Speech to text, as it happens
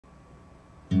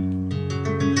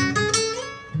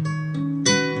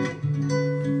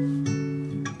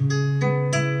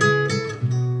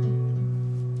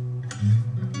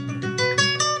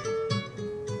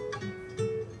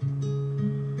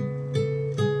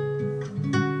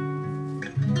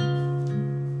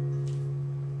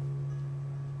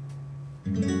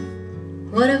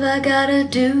What have I gotta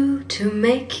do to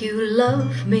make you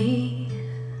love me?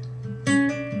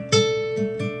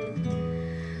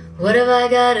 What have I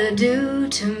gotta do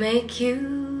to make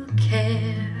you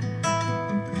care?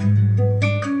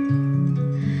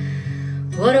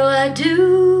 What do I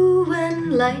do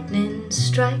when lightning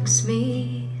strikes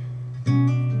me?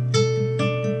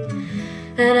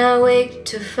 And I wake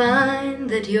to find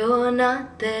that you're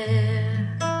not there.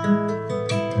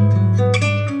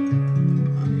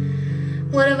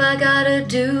 What have I gotta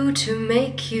do to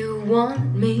make you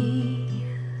want me?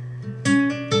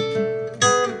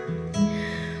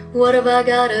 What have I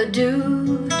gotta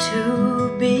do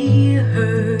to be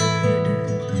heard?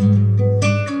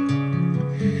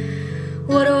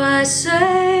 What do I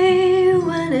say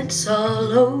when it's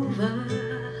all over?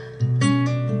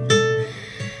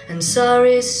 And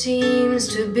sorry seems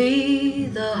to be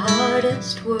the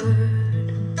hardest word.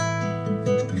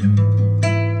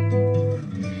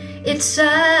 It's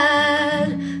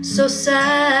sad, so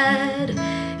sad.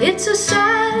 It's a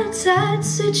sad, sad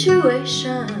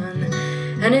situation,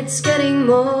 and it's getting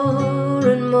more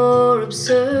and more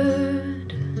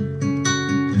absurd.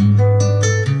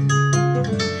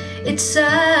 It's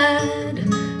sad,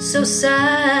 so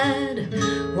sad.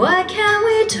 Why can't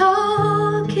we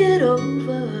talk it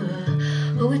over?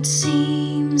 Oh, it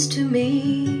seems to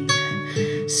me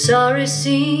sorry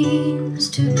seems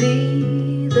to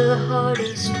be the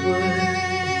hardest word.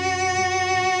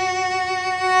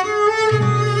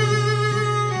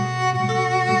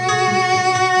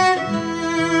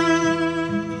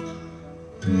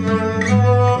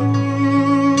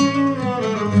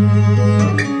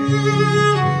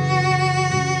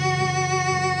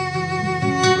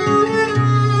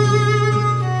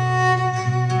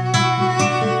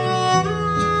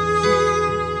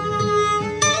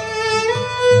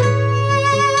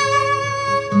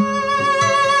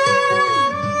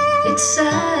 It's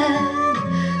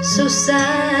sad, so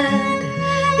sad.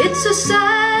 It's a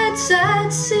sad,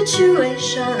 sad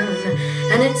situation,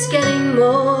 and it's getting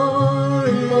more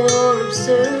and more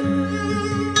absurd.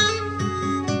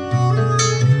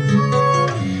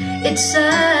 It's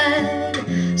sad,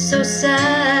 so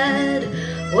sad.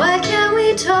 Why can't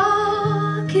we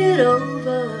talk it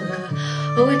over?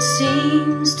 Oh, it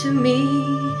seems to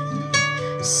me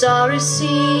sorry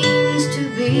seems to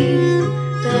be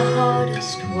the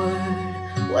hardest word.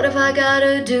 What have I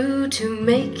gotta do to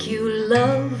make you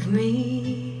love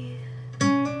me?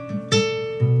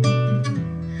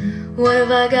 What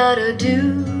have I gotta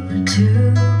do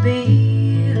to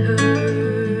be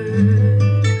heard?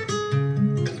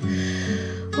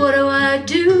 What do I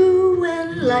do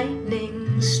when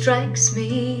lightning strikes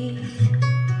me?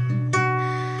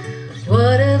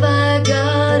 What have I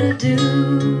gotta do?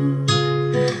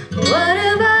 What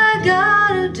have I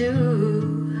gotta do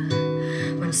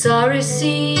when sorry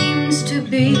seems to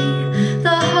be the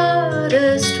hardest